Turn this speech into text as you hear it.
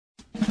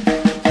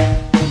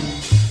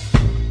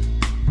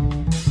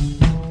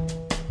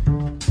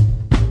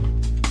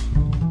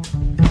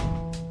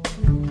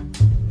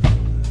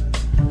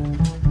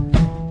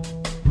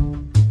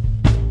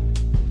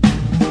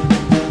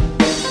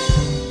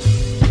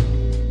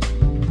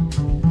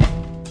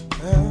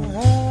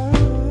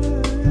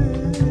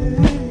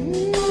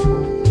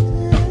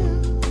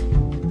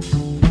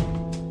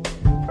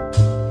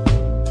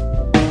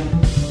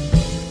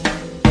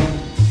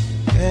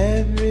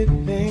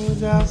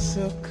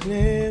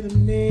clear to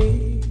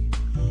me.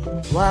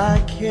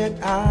 Why can't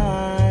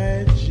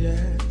I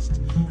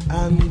just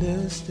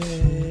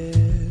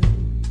understand?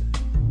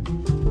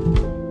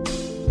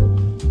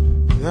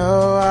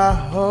 Though I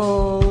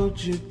hold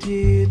you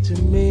dear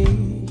to me,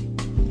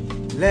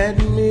 let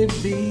me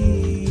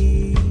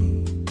be.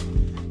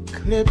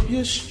 Clip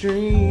your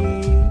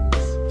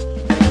strings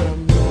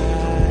from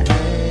my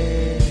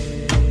head,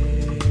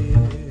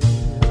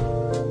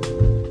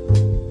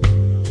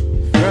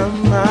 from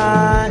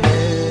my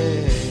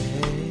head.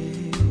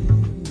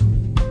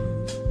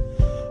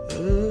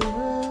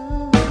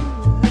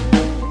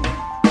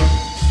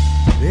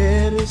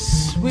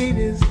 Bittersweet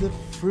is the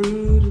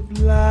fruit of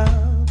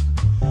love.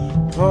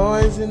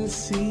 Poison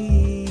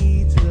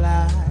seeds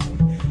lie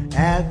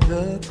at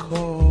the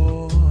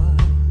core.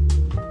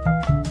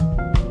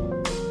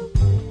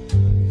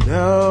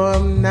 No,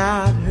 I'm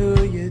not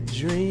who you're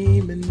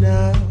dreaming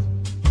of.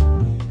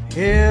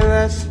 Here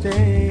I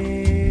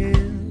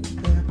stand,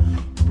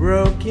 a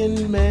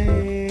broken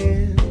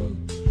man,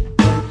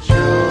 with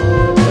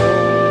your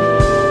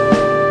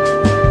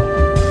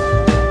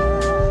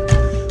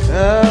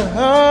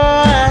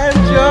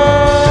and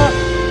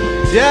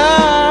your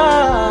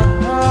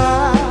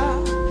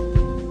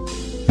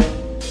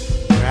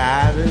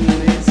driving me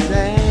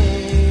insane.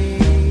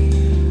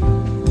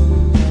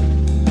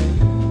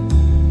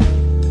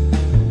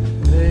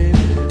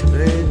 Baby,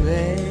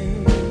 baby,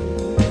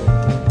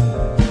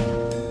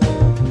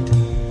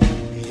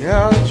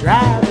 you're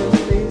driving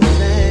me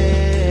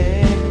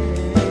insane.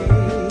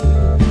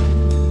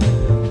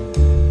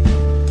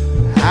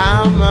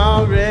 I'm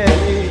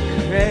already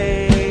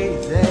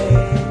crazy.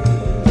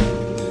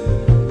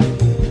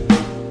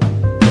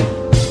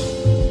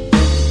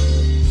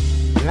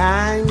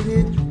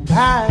 Blinded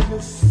by the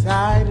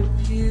sight of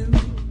you,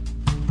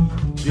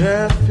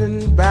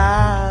 driven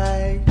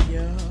by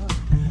your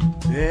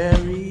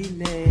very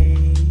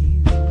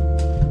name.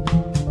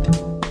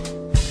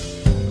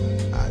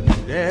 I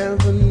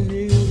never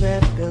knew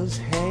that those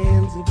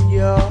hands of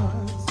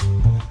yours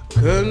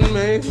could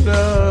make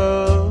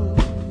love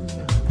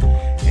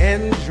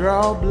and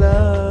draw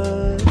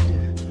blood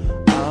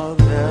all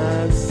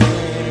the same.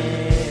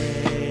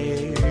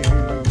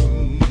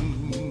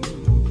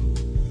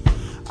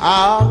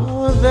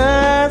 All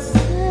the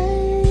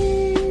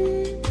same,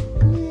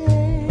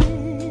 yeah.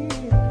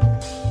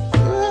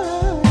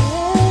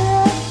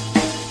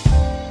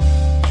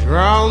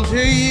 Drawn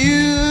to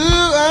you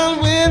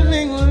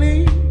unwillingly,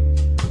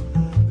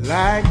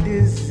 like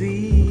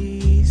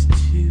disease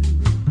to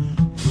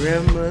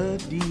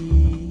remedy.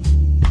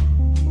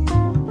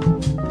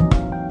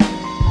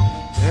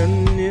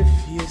 And if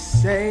you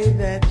say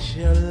that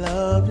your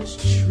love is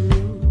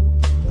true,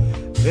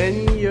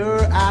 then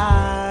your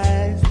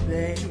eyes,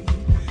 they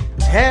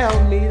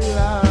tell me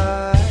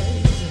lies.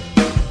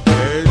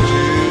 And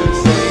you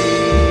say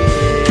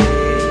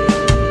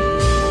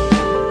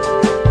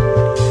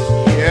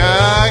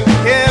you're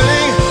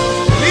killing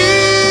me.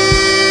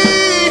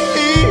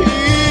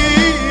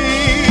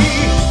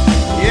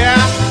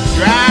 Yeah,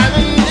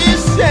 driving me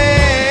insane.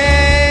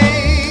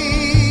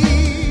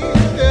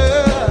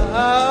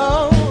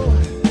 Oh,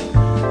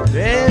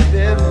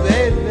 baby,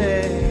 baby,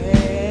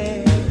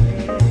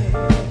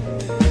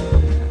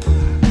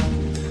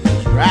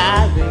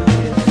 driving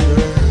me insane.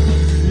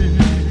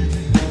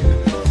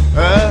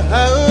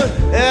 Oh,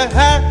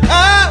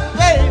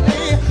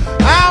 baby,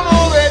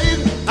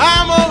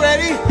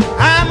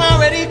 I'm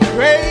already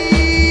crazy.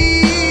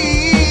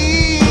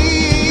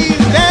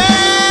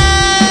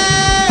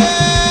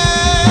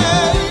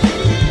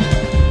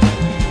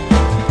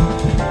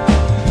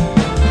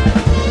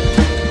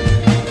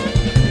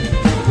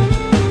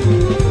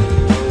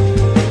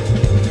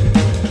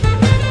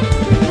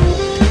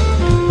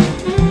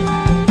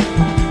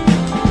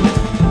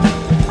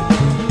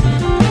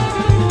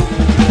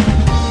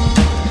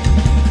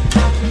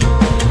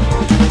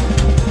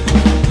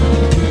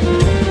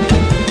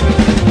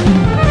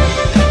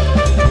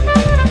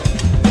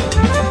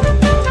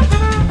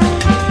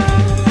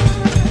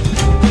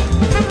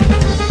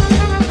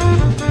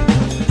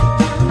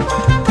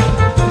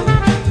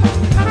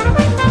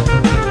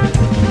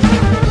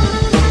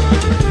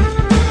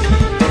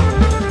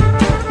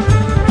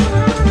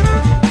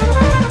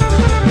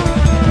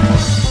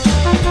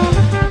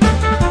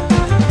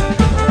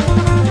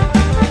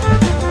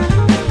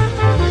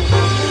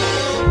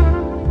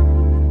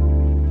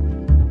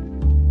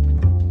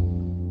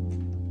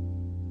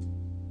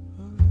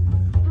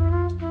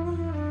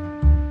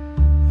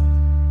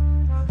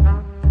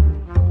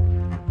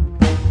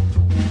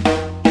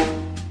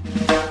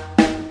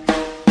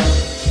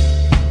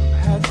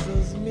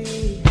 Puzzles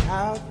me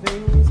how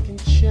things can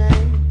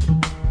change,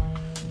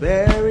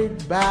 buried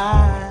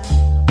by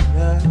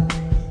the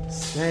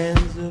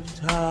sands of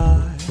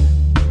time,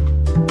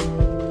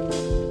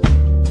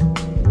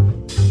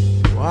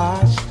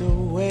 washed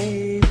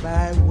away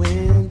by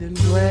wind and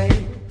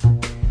rain,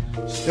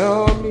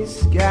 stormy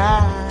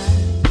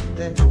skies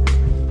that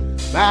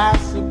by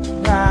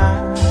surprise.